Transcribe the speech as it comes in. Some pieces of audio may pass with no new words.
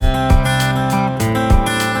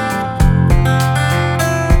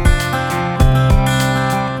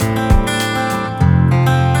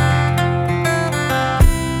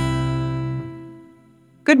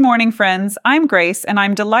morning, friends. I'm Grace, and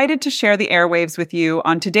I'm delighted to share the airwaves with you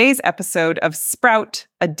on today's episode of Sprout,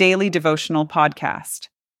 a Daily Devotional Podcast.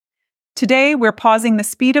 Today, we're pausing the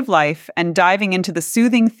speed of life and diving into the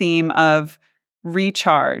soothing theme of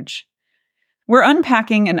recharge. We're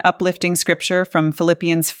unpacking an uplifting scripture from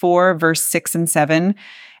Philippians 4, verse 6 and 7,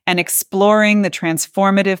 and exploring the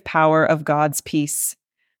transformative power of God's peace.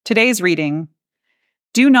 Today's reading: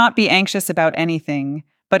 Do not be anxious about anything,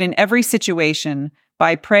 but in every situation,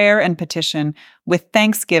 by prayer and petition, with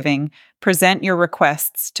thanksgiving, present your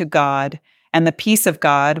requests to God, and the peace of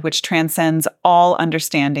God, which transcends all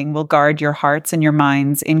understanding, will guard your hearts and your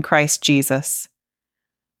minds in Christ Jesus.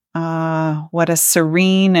 What a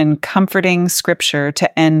serene and comforting scripture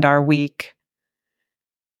to end our week.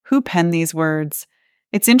 Who penned these words?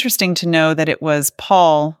 It's interesting to know that it was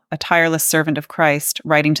Paul, a tireless servant of Christ,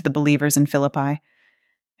 writing to the believers in Philippi.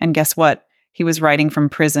 And guess what? He was writing from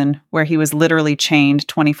prison, where he was literally chained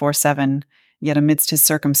 24/7. Yet amidst his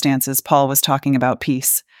circumstances, Paul was talking about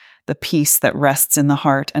peace, the peace that rests in the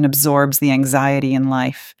heart and absorbs the anxiety in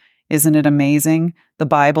life. Isn't it amazing? The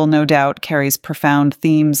Bible, no doubt, carries profound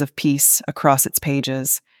themes of peace across its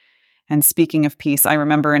pages. And speaking of peace, I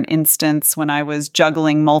remember an instance when I was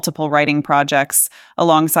juggling multiple writing projects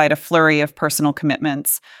alongside a flurry of personal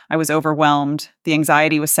commitments. I was overwhelmed. The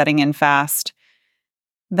anxiety was setting in fast.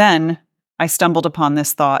 Then I stumbled upon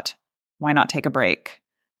this thought: why not take a break?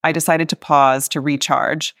 I decided to pause to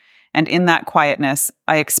recharge, and in that quietness,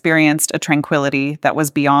 I experienced a tranquility that was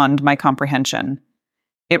beyond my comprehension.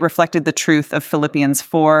 It reflected the truth of Philippians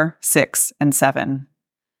 4, 6, and 7.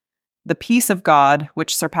 The peace of God,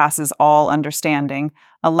 which surpasses all understanding,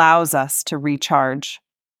 allows us to recharge.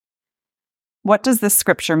 What does this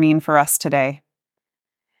scripture mean for us today?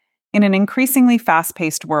 In an increasingly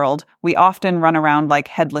fast-paced world, we often run around like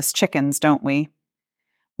headless chickens, don't we?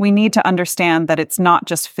 We need to understand that it's not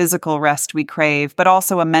just physical rest we crave, but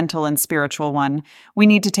also a mental and spiritual one. We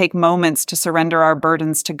need to take moments to surrender our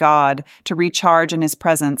burdens to God, to recharge in His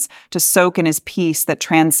presence, to soak in His peace that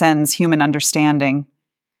transcends human understanding.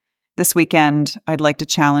 This weekend, I'd like to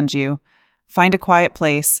challenge you. Find a quiet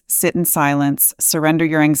place, sit in silence, surrender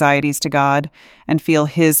your anxieties to God, and feel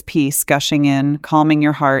His peace gushing in, calming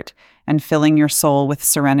your heart, and filling your soul with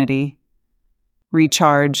serenity.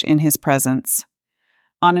 Recharge in His presence.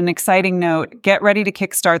 On an exciting note, get ready to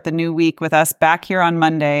kickstart the new week with us back here on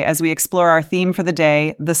Monday as we explore our theme for the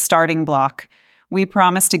day, the starting block. We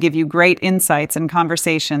promise to give you great insights and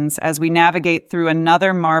conversations as we navigate through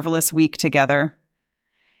another marvelous week together.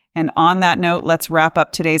 And on that note, let's wrap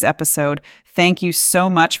up today's episode. Thank you so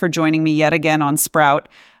much for joining me yet again on Sprout.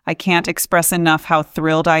 I can't express enough how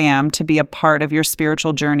thrilled I am to be a part of your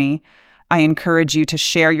spiritual journey. I encourage you to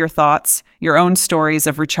share your thoughts, your own stories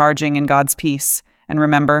of recharging in God's peace. And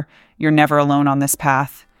remember, you're never alone on this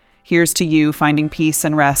path. Here's to you finding peace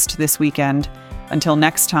and rest this weekend. Until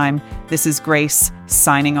next time, this is Grace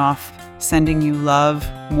signing off, sending you love,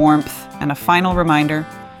 warmth, and a final reminder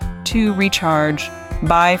to recharge.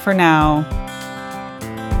 Bye for now.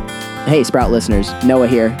 Hey, Sprout listeners, Noah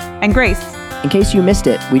here. And Grace. In case you missed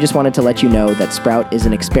it, we just wanted to let you know that Sprout is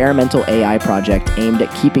an experimental AI project aimed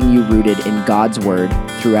at keeping you rooted in God's Word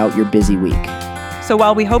throughout your busy week. So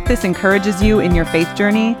while we hope this encourages you in your faith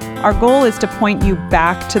journey, our goal is to point you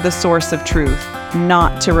back to the source of truth,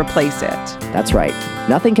 not to replace it. That's right.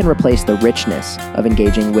 Nothing can replace the richness of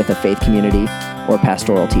engaging with a faith community or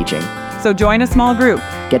pastoral teaching. So join a small group.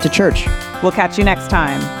 Get to church. We'll catch you next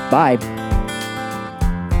time. Bye.